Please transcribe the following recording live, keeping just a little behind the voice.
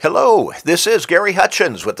Hello, this is Gary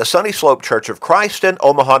Hutchins with the Sunny Slope Church of Christ in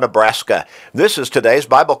Omaha, Nebraska. This is today's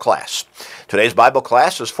Bible class. Today's Bible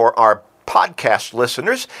class is for our podcast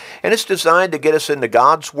listeners, and it's designed to get us into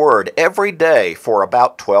God's Word every day for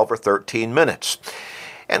about 12 or 13 minutes.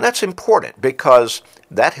 And that's important because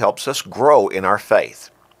that helps us grow in our faith.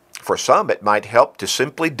 For some, it might help to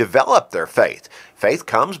simply develop their faith. Faith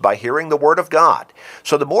comes by hearing the Word of God.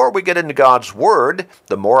 So the more we get into God's Word,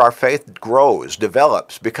 the more our faith grows,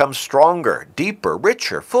 develops, becomes stronger, deeper,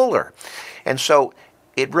 richer, fuller. And so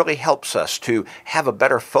it really helps us to have a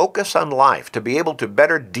better focus on life, to be able to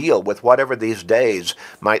better deal with whatever these days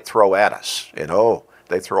might throw at us. And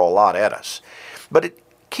they throw a lot at us. But it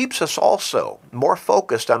keeps us also more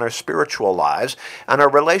focused on our spiritual lives, on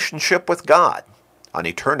our relationship with God, on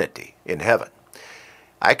eternity in heaven.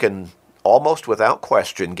 I can almost without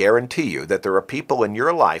question guarantee you that there are people in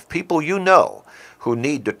your life, people you know, who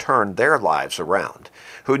need to turn their lives around,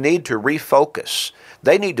 who need to refocus.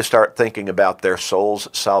 They need to start thinking about their soul's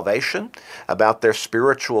salvation, about their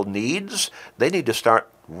spiritual needs. They need to start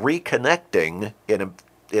reconnecting in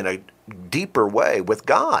a deeper way with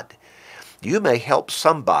God. You may help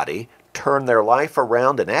somebody turn their life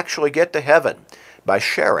around and actually get to heaven by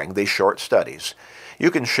sharing these short studies. You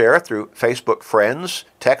can share through Facebook friends,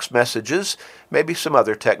 text messages, maybe some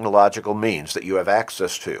other technological means that you have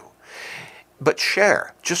access to. But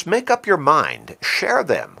share. Just make up your mind. Share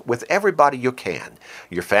them with everybody you can.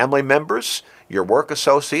 Your family members, your work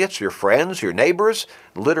associates, your friends, your neighbors,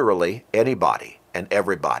 literally anybody and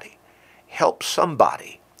everybody. Help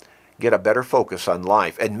somebody get a better focus on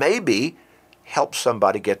life and maybe help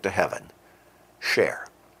somebody get to heaven. Share.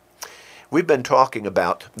 We've been talking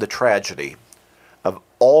about the tragedy of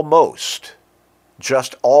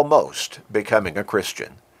just almost becoming a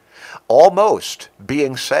Christian, almost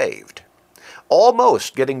being saved,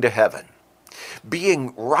 almost getting to heaven,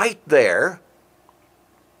 being right there,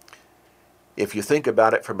 if you think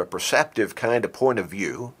about it from a perceptive kind of point of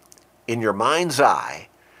view, in your mind's eye,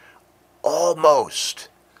 almost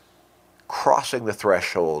crossing the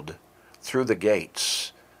threshold through the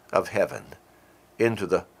gates of heaven into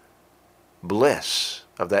the bliss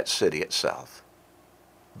of that city itself.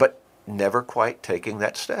 But never quite taking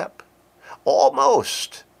that step.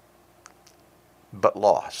 Almost, but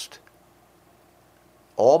lost.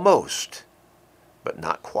 Almost, but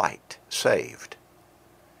not quite saved.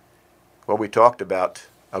 Well, we talked about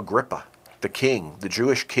Agrippa, the king, the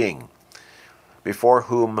Jewish king, before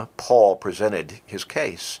whom Paul presented his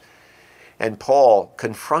case. And Paul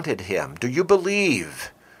confronted him. Do you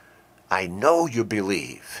believe? I know you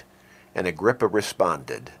believe. And Agrippa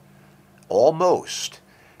responded, almost.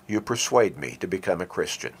 You persuade me to become a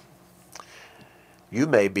Christian. You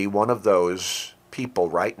may be one of those people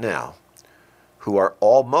right now who are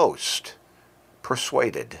almost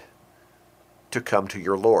persuaded to come to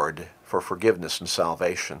your Lord for forgiveness and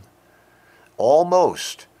salvation.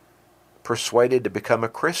 Almost persuaded to become a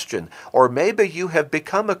Christian. Or maybe you have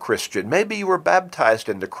become a Christian. Maybe you were baptized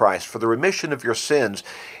into Christ for the remission of your sins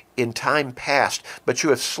in time past, but you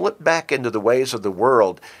have slipped back into the ways of the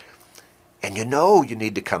world. And you know you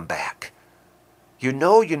need to come back. You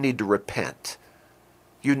know you need to repent.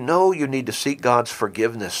 You know you need to seek God's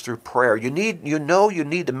forgiveness through prayer. You know you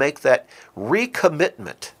need to make that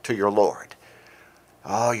recommitment to your Lord.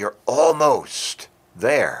 Oh, you're almost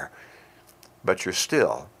there, but you're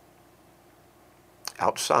still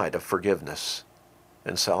outside of forgiveness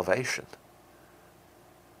and salvation.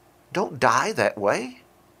 Don't die that way.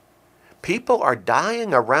 People are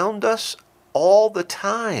dying around us all the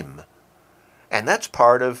time. And that's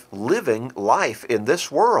part of living life in this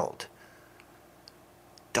world.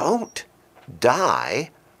 Don't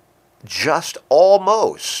die just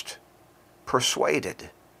almost persuaded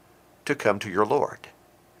to come to your Lord.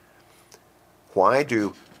 Why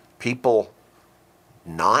do people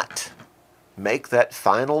not make that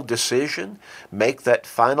final decision, make that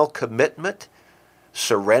final commitment,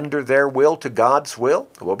 surrender their will to God's will?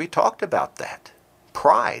 Well, we talked about that.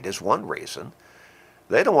 Pride is one reason.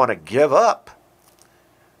 They don't want to give up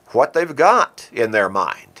what they've got in their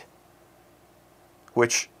mind,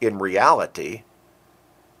 which in reality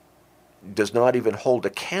does not even hold a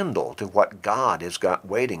candle to what God has got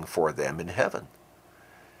waiting for them in heaven.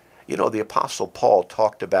 You know, the Apostle Paul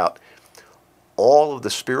talked about all of the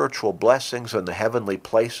spiritual blessings in the heavenly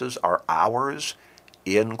places are ours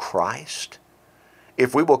in Christ.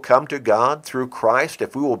 If we will come to God through Christ,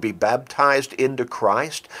 if we will be baptized into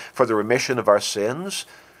Christ for the remission of our sins,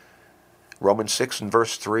 Romans 6 and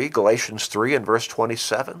verse 3, Galatians 3 and verse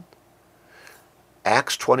 27,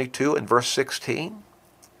 Acts 22 and verse 16,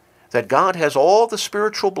 that God has all the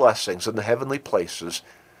spiritual blessings in the heavenly places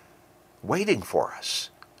waiting for us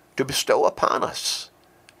to bestow upon us.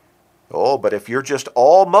 Oh, but if you're just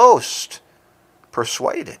almost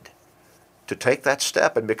persuaded to take that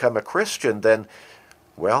step and become a Christian, then,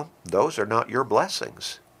 well, those are not your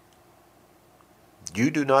blessings.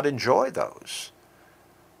 You do not enjoy those.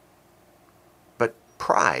 But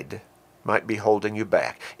pride might be holding you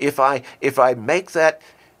back. If I make that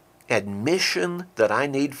admission that I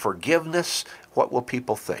need forgiveness, what will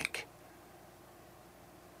people think?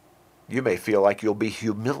 You may feel like you'll be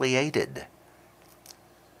humiliated.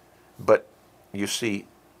 But you see,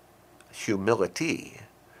 humility,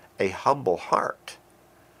 a humble heart,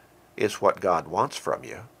 is what God wants from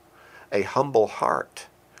you. A humble heart,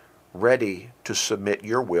 ready to submit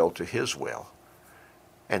your will to His will,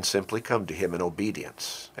 and simply come to Him in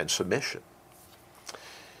obedience and submission.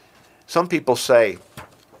 Some people say,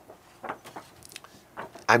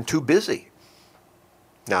 I'm too busy.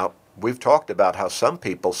 Now, we've talked about how some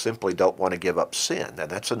people simply don't want to give up sin, and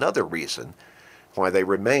that's another reason why they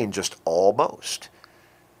remain just almost.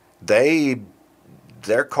 They're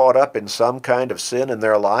caught up in some kind of sin in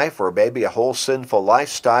their life, or maybe a whole sinful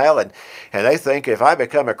lifestyle, and they think, if I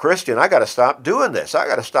become a Christian, I got to stop doing this. I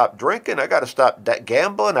got to stop drinking. I got to stop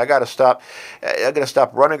gambling. I got to stop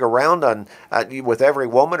running around with every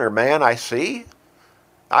woman or man I see.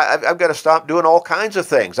 I've got to stop doing all kinds of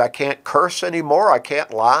things. I can't curse anymore. I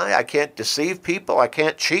can't lie. I can't deceive people. I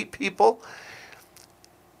can't cheat people.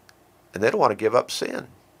 And they don't want to give up sin.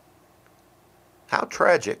 How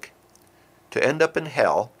tragic to end up in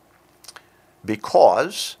hell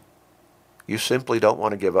because you simply don't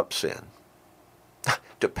want to give up sin.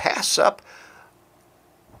 To pass up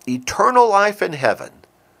eternal life in heaven,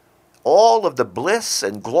 all of the bliss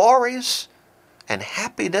and glories and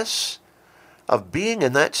happiness of being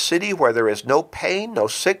in that city where there is no pain, no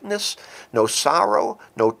sickness, no sorrow,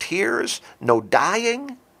 no tears, no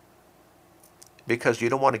dying, because you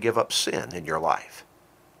don't want to give up sin in your life.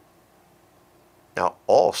 Now,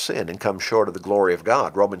 all sin and come short of the glory of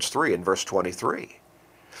God, Romans 3 and verse 23.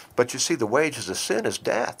 But you see, the wages of sin is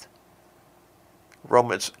death,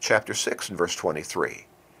 Romans chapter 6 and verse 23.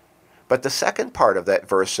 But the second part of that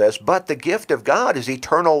verse says, but the gift of God is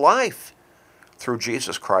eternal life through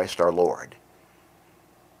Jesus Christ our Lord.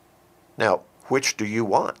 Now, which do you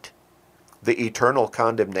want? The eternal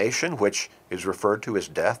condemnation, which is referred to as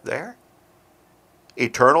death there?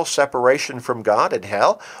 Eternal separation from God in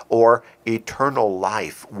hell, or eternal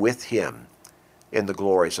life with Him in the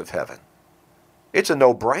glories of heaven? It's a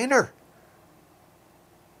no-brainer.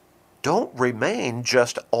 Don't remain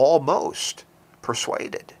just almost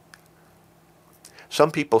persuaded.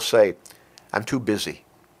 Some people say, I'm too busy.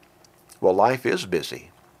 Well, life is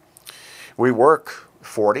busy. We work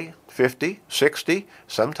 40, 50, 60,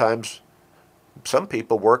 sometimes some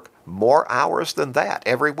people work more hours than that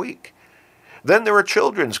every week. Then there are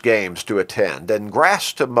children's games to attend, and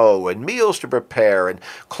grass to mow, and meals to prepare, and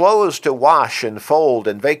clothes to wash and fold,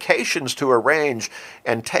 and vacations to arrange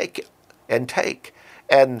and take.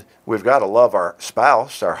 And we've got to love our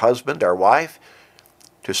spouse, our husband, our wife.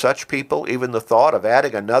 To such people, even the thought of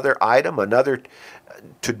adding another item, another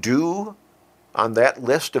to-do on that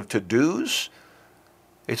list of to-dos,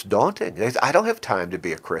 it's daunting. I don't have time to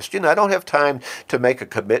be a Christian. I don't have time to make a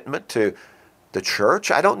commitment to the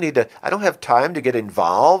church. I don't have time to get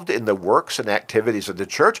involved in the works and activities of the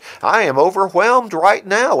church. I am overwhelmed right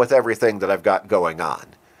now with everything that I've got going on.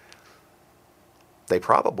 They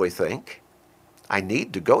probably think, I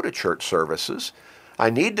need to go to church services. I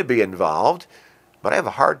need to be involved, but I have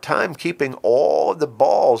a hard time keeping all the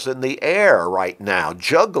balls in the air right now,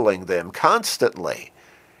 juggling them constantly.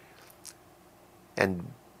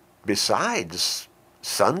 And besides,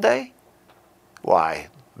 Sunday? Why,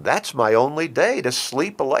 that's my only day to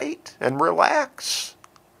sleep late and relax.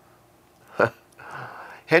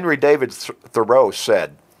 Henry David Thoreau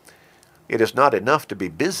said, it is not enough to be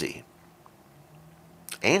busy.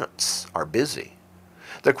 Ants are busy.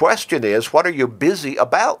 The question is, what are you busy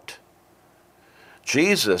about?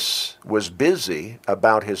 Jesus was busy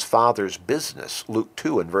about his Father's business, Luke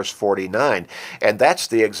 2 and verse 49. And that's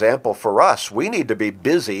the example for us. We need to be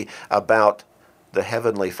busy about the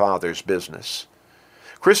Heavenly Father's business.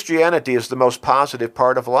 Christianity is the most positive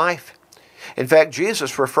part of life. In fact,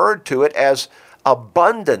 Jesus referred to it as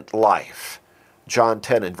abundant life, John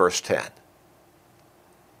 10 and verse 10.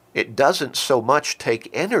 It doesn't so much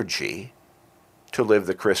take energy to live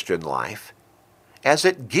the Christian life as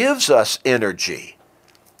it gives us energy,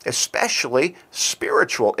 especially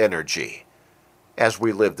spiritual energy, as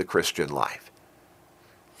we live the Christian life.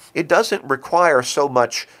 It doesn't require so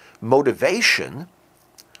much motivation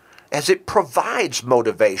as it provides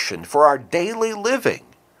motivation for our daily living.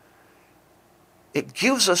 It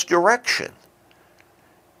gives us direction.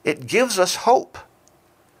 It gives us hope.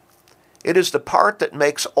 It is the part that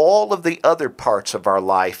makes all of the other parts of our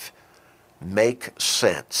life make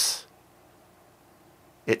sense.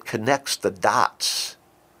 It connects the dots.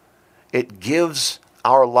 It gives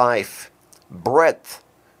our life breadth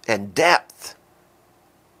and depth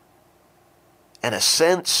and a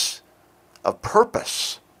sense of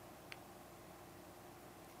purpose.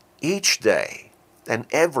 Each day and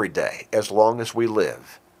every day, as long as we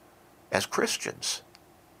live as Christians.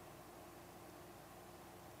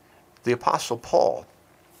 The Apostle Paul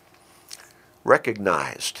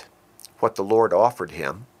recognized what the Lord offered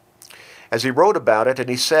him as he wrote about it, and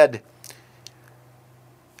he said,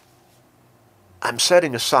 I'm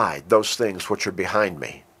setting aside those things which are behind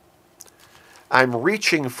me. I'm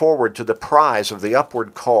reaching forward to the prize of the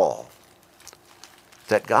upward call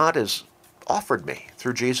that God has offered me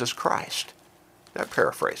through Jesus Christ. I'm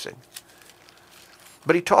paraphrasing.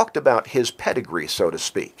 But he talked about his pedigree, so to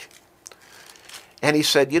speak. And he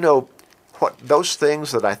said, what those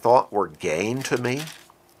things that I thought were gain to me,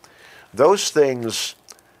 those things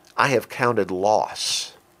I have counted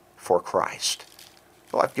loss for Christ.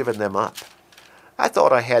 Oh, I've given them up. I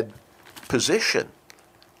thought I had position,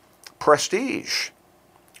 prestige.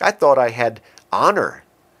 I thought I had honor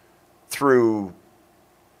through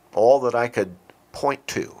all that I could point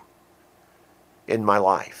to in my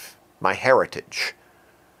life, my heritage.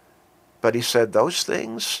 But he said, those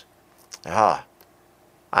things,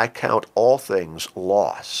 I count all things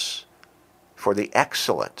loss for the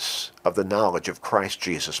excellence of the knowledge of Christ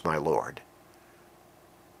Jesus my Lord,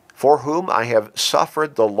 for whom I have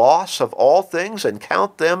suffered the loss of all things and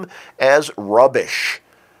count them as rubbish,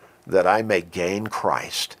 that I may gain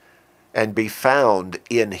Christ and be found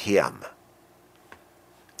in him,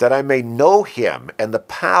 that I may know him and the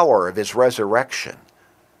power of his resurrection.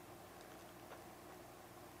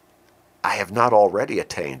 I have not already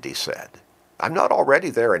attained, he said. I'm not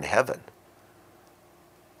already there in heaven.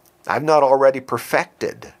 I'm not already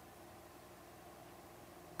perfected.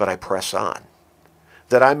 But I press on,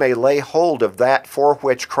 that I may lay hold of that for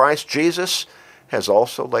which Christ Jesus has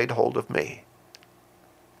also laid hold of me.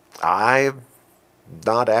 I've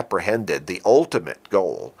not apprehended the ultimate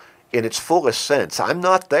goal in its fullest sense. I'm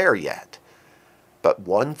not there yet. But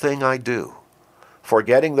one thing I do,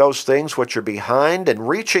 forgetting those things which are behind and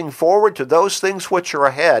reaching forward to those things which are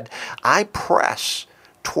ahead, I press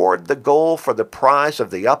toward the goal for the prize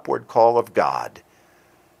of the upward call of God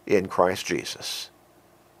in Christ Jesus.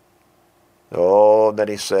 Oh, and then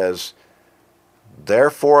he says,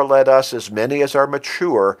 therefore let us, as many as are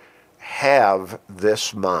mature, have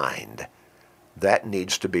this mind. That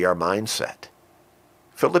needs to be our mindset.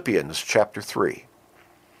 Philippians chapter 3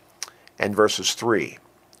 and verses 3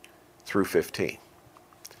 through 15.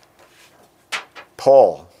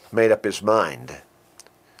 Paul made up his mind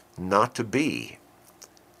not to be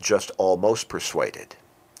just almost persuaded.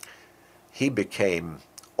 He became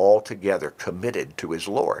altogether committed to his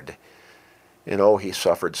Lord. And oh, he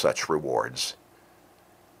suffered such rewards.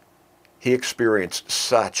 He experienced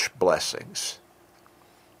such blessings.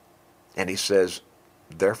 And he says,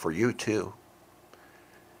 therefore you too,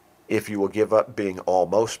 if you will give up being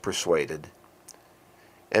almost persuaded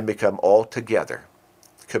and become altogether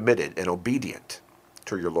committed and obedient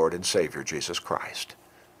to your Lord and Savior, Jesus Christ.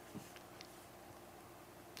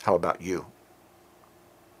 How about you?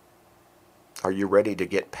 Are you ready to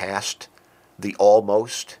get past the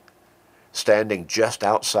almost, standing just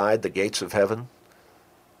outside the gates of heaven,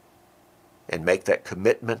 and make that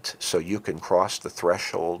commitment so you can cross the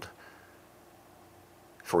threshold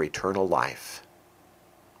for eternal life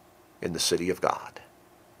in the city of God?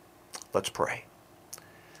 Let's pray.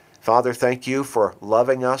 Father, thank you for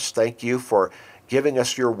loving us. Thank you for giving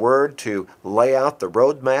us your word to lay out the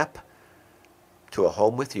roadmap to a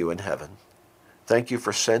home with you in heaven. Thank you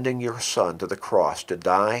for sending your Son to the cross to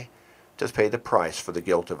die, to pay the price for the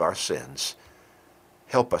guilt of our sins.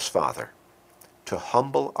 Help us, Father, to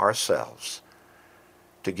humble ourselves,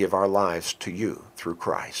 to give our lives to you through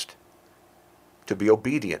Christ, to be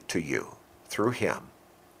obedient to you through him,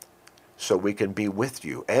 so we can be with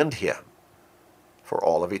you and him for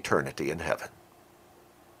all of eternity in heaven.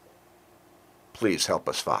 Please help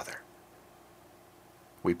us, Father.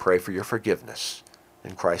 We pray for your forgiveness.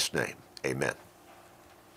 In Christ's name, amen.